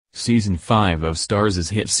Season 5 of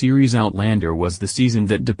Starz' hit series Outlander was the season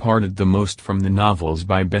that departed the most from the novels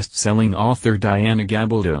by best-selling author Diana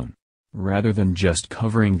Gabaldon. Rather than just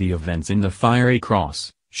covering the events in the Fiery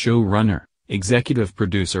Cross, showrunner, executive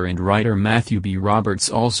producer and writer Matthew B. Roberts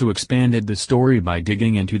also expanded the story by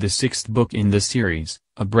digging into the sixth book in the series,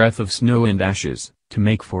 A Breath of Snow and Ashes, to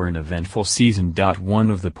make for an eventful season.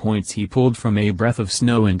 One of the points he pulled from A Breath of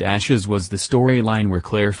Snow and Ashes was the storyline where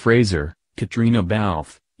Claire Fraser, Katrina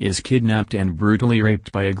Balfe, is kidnapped and brutally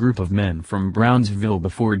raped by a group of men from Brownsville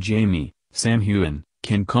before Jamie, Sam Heughan,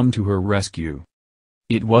 can come to her rescue.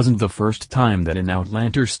 It wasn't the first time that an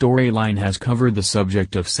Outlander storyline has covered the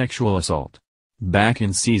subject of sexual assault. Back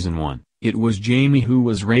in Season 1, it was Jamie who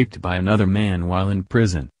was raped by another man while in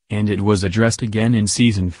prison, and it was addressed again in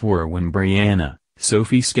Season 4 when Brianna,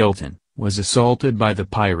 Sophie Skelton, was assaulted by the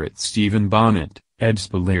pirate Stephen Bonnet, Ed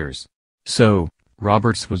Speleers. So,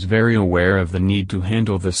 Roberts was very aware of the need to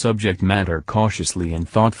handle the subject matter cautiously and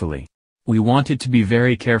thoughtfully. "We wanted to be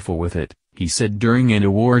very careful with it," he said during an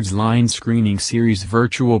awards line screening series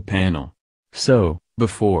virtual panel. "So,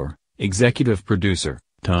 before, executive producer,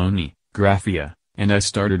 Tony Graffia, and I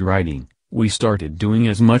started writing, we started doing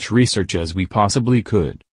as much research as we possibly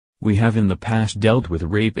could. We have in the past dealt with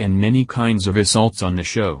rape and many kinds of assaults on the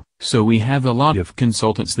show, so we have a lot of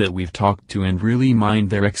consultants that we've talked to and really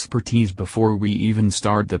mined their expertise before we even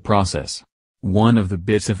start the process. One of the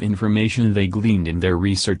bits of information they gleaned in their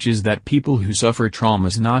research is that people who suffer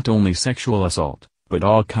traumas, not only sexual assault, but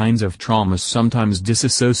all kinds of traumas, sometimes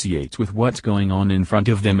disassociate with what's going on in front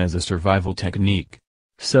of them as a survival technique.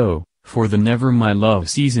 So, for the Never My Love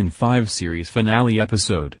Season 5 series finale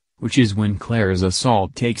episode, which is when Claire's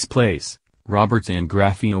assault takes place, Roberts and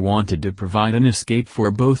Graffia wanted to provide an escape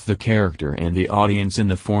for both the character and the audience in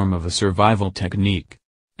the form of a survival technique.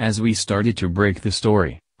 As we started to break the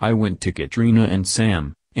story, I went to Katrina and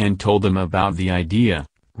Sam, and told them about the idea,"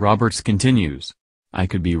 Roberts continues. "I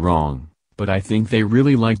could be wrong, but I think they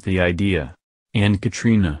really liked the idea. And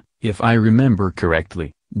Katrina, if I remember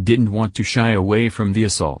correctly, didn't want to shy away from the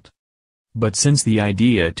assault. But since the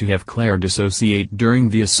idea to have Claire dissociate during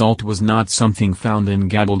the assault was not something found in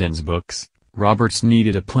Gabaldon's books, Roberts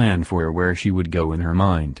needed a plan for where she would go in her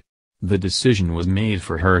mind. The decision was made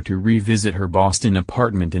for her to revisit her Boston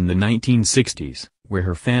apartment in the 1960s, where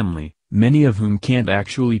her family, many of whom can't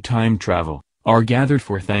actually time travel, are gathered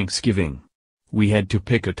for Thanksgiving. We had to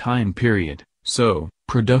pick a time period, so,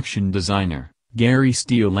 production designer, Gary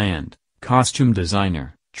Steele and costume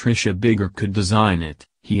designer, Tricia Bigger could design it,"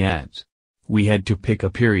 he adds. "We had to pick a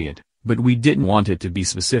period, but we didn't want it to be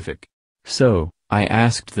specific. So, I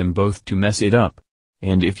asked them both to mess it up.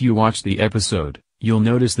 And if you watch the episode, you'll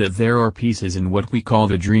notice that there are pieces in what we call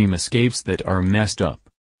the dream escapes that are messed up.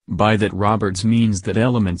 By that Roberts means that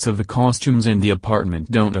elements of the costumes and the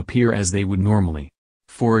apartment don't appear as they would normally.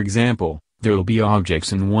 For example, there'll be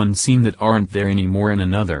objects in one scene that aren't there anymore in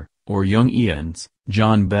another, or young Ian's,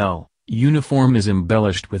 John Bell, uniform is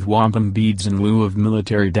embellished with wampum beads in lieu of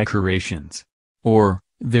military decorations. Or,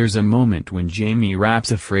 there's a moment when Jamie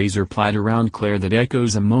wraps a Fraser plaid around Claire that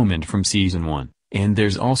echoes a moment from Season 1, and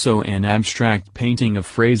there's also an abstract painting of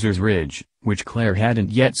Fraser's Ridge, which Claire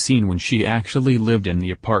hadn't yet seen when she actually lived in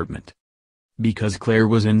the apartment. Because Claire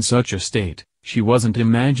was in such a state, she wasn't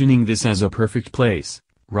imagining this as a perfect place,"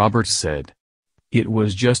 Roberts said. "It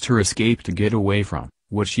was just her escape to get away from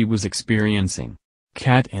what she was experiencing.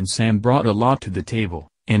 Kat and Sam brought a lot to the table,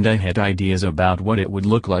 and I had ideas about what it would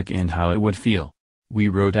look like and how it would feel. We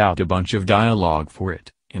wrote out a bunch of dialogue for it,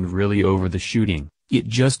 and really over the shooting, it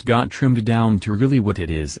just got trimmed down to really what it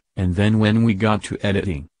is, and then when we got to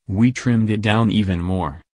editing, we trimmed it down even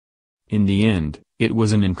more. In the end, it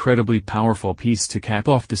was an incredibly powerful piece to cap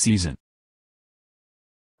off the season."